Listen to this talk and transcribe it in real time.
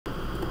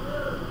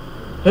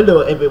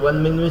Hello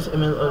everyone, my name is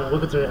Emil and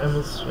welcome to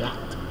Emil's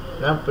React.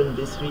 Now for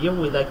this video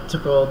we like to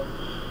call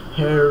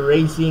hair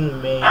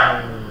raising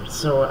Mare.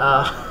 So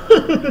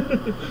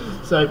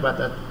sorry about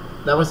that.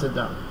 That was a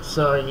dumb.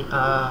 Sorry.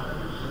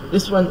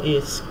 This one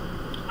is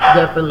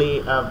definitely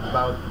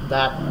about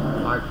that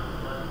part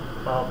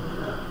of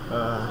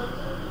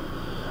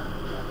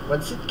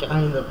what's it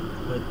kind of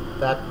with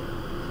that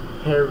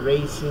hair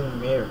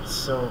raising Mare.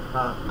 So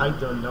I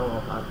don't know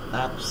about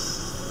that.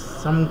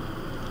 Some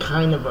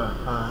kind of a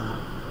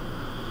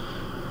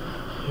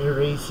hair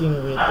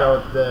raising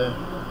without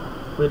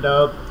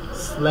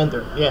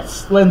Slander.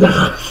 Yes, Slander.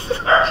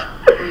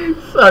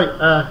 Sorry,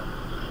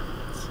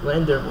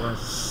 Slander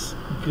was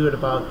good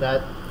about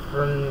that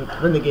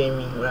from the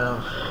gaming.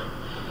 Well,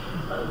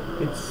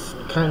 it's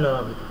kind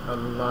of a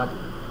lot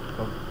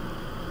of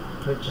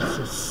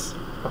purchases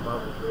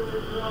about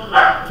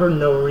for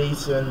no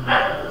reason,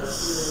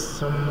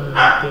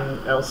 something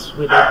else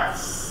with it,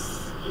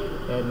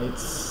 and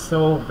it's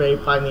so very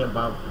funny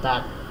about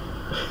that.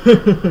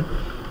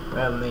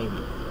 Well, maybe.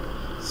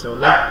 So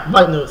let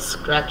my nose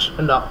scratch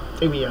and up.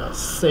 We are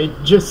say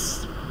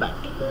just back.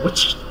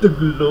 Watch the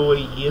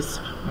glorious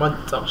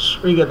montage.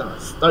 We're gonna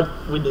start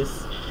with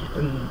this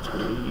in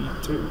 3,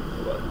 2,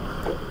 1,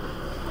 go.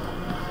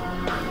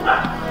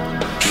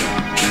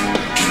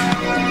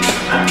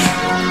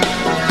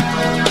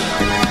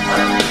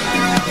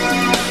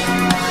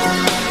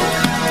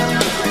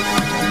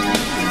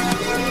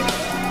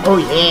 Oh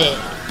yeah,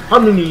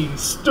 Harmony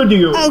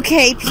Studio.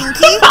 Okay,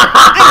 Pinkie,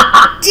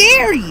 I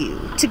dare you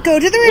to go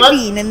to the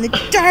ravine in the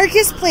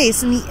darkest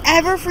place in the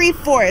ever-free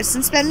forest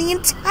and spend the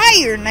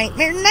entire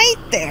nightmare night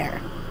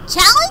there.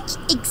 Challenge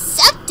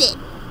accepted.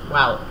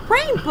 Wow.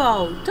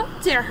 Rainbow,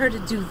 don't dare her to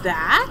do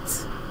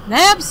that.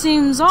 That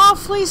seems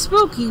awfully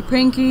spooky,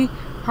 Pinkie.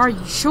 Are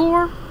you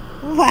sure?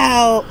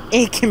 Well,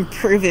 it can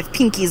prove if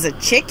Pinkie's a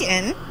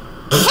chicken.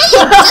 Hey,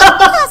 just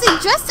because I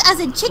dressed as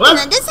a chicken,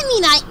 that doesn't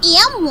mean I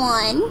am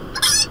one.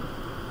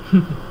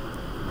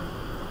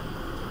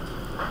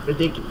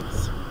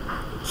 Ridiculous.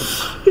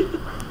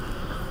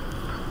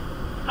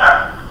 Oh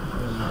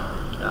my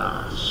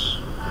gosh.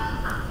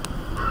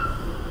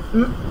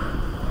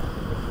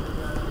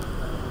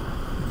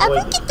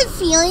 Ever get the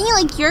feeling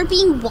like you're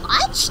being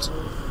watched?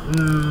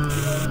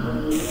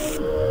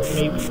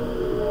 Maybe.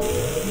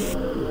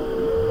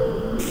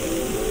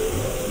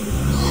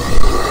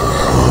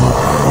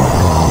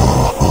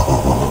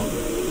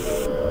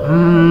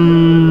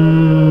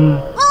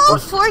 Oh,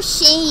 for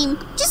shame.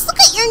 Just look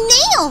at your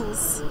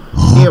nails.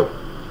 Ew.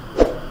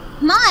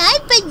 My, I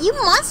bet you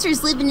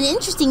monsters live in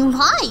interesting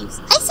lives.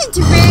 I said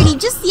to Rarity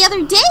just the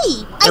other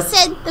day. I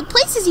said, the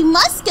places you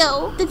must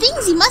go, the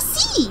things you must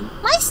see.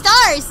 My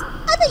stars,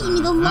 I bet you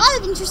meet a lot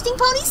of interesting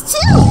ponies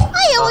too.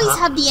 I always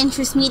have the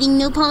interest meeting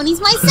new ponies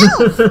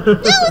myself.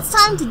 Now it's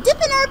time to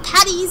dip in our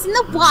patties in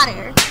the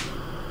water.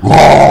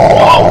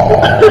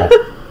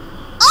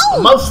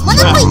 Oh,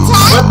 wanna play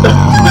tag?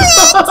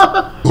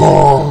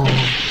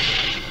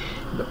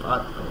 The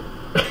pot.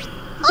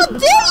 Oh,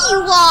 there you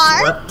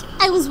are. What?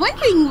 I was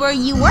wondering where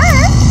you were.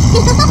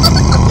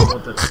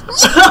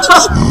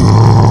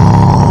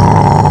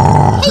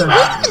 Hey,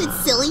 wait a minute,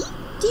 silly.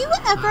 Do you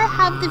ever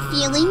have the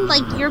feeling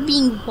like you're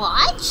being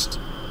watched?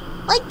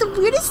 Like the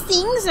weirdest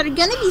things that are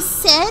gonna be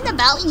said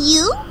about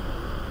you?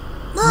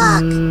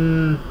 Look,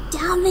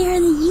 down there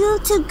in the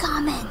YouTube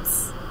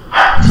comments.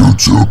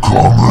 YouTube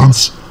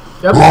comments?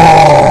 Yep.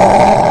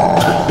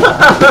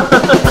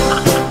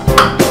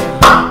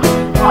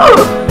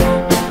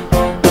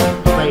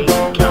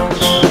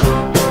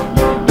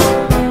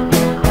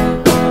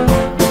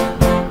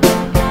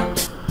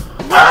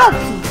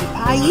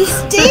 You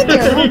stayed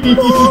there the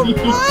whole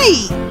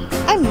night.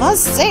 I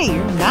must say,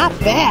 you're not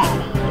bad.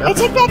 Yep. I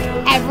take back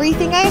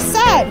everything I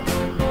said.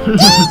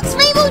 Thanks,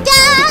 Rainbow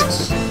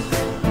Dash!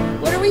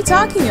 What are we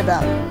talking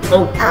about?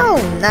 Oh,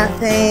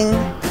 nothing.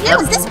 There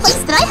was this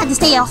place that I had to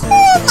stay a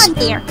whole month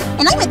there,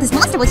 and I met this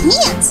monster with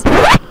hands.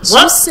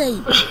 Did you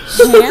say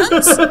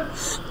hands?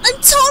 I'm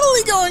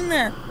totally going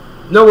there.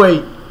 No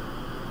way.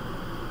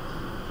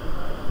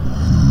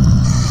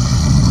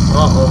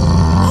 Uh-oh.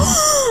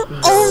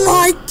 Oh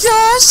my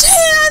gosh,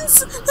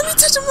 hands! Let me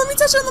touch him, let me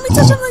touch him, let me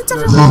touch him, let me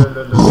touch him.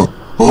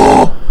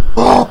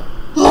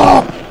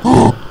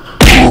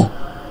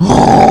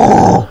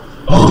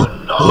 Oh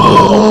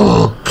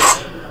no!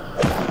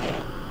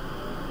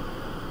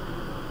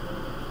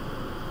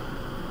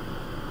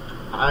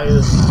 I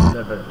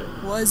never did.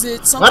 Was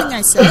it something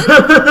I said?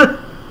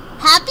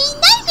 Happy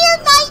Nightmare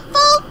Night,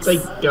 folks!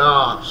 Thank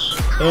gosh.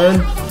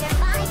 And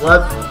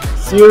what?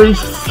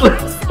 Seriously?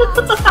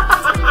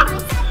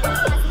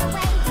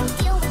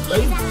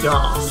 Thank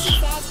gosh.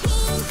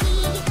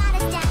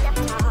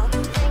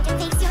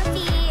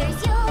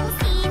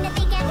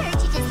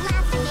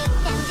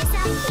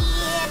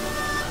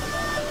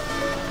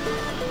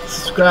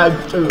 Subscribe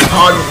to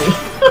Harmony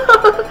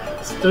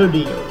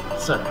Studio.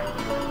 Sorry.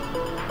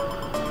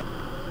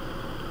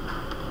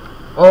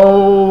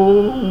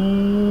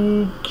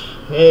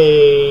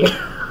 Okay.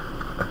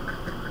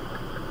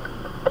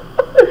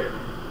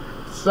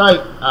 It's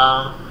like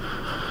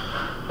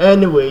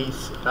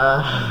Anyways,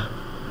 I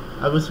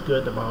was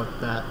good about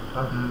that.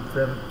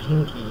 From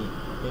Pinkie.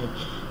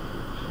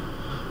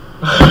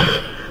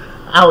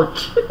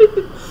 Ouch.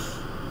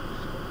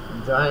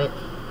 Right.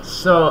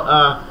 So,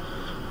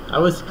 I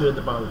was good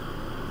about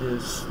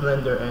this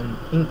Slander and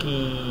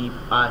Pinkie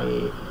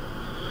Pie.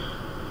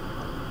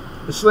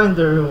 The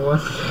Slander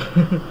was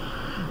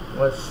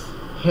was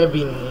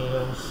heavy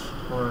nails,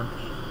 or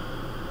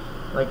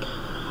like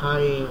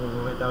high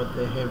without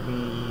the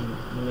heavy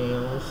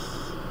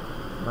nails,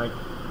 like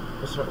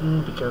this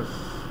one, because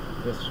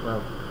this,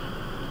 well,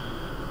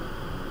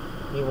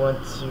 you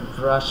want to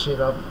brush it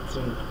up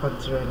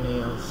onto your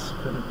nails.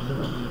 From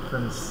Pinkie,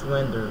 from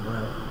Slander,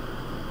 well,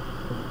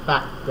 the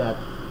fact that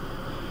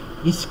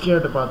you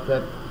scared about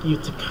that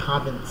YouTube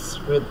comments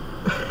with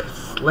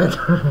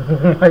Slander,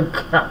 oh my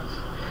gosh,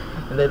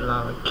 and then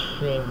lava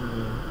came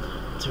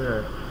to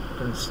her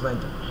from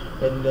Slander,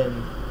 and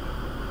then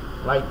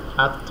right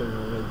after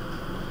with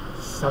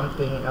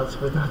something else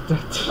without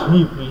that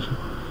TV,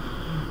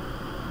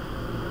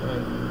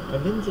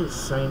 and then the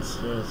science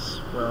is,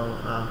 well,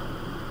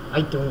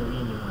 I don't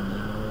really want to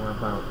know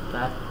about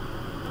that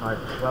part.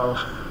 Well,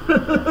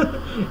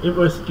 it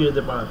was good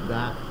about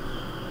that,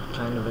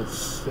 kind of a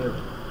silly.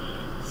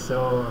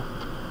 So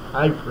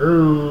I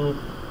approve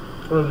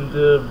from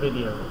the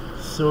video.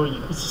 So you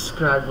can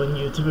subscribe on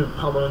YouTube and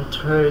follow on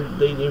Twitter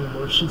daily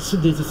emotion. So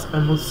this is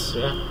Emil's.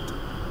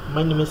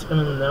 My name is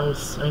Emil now,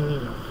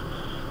 signing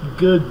off.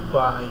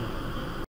 Goodbye.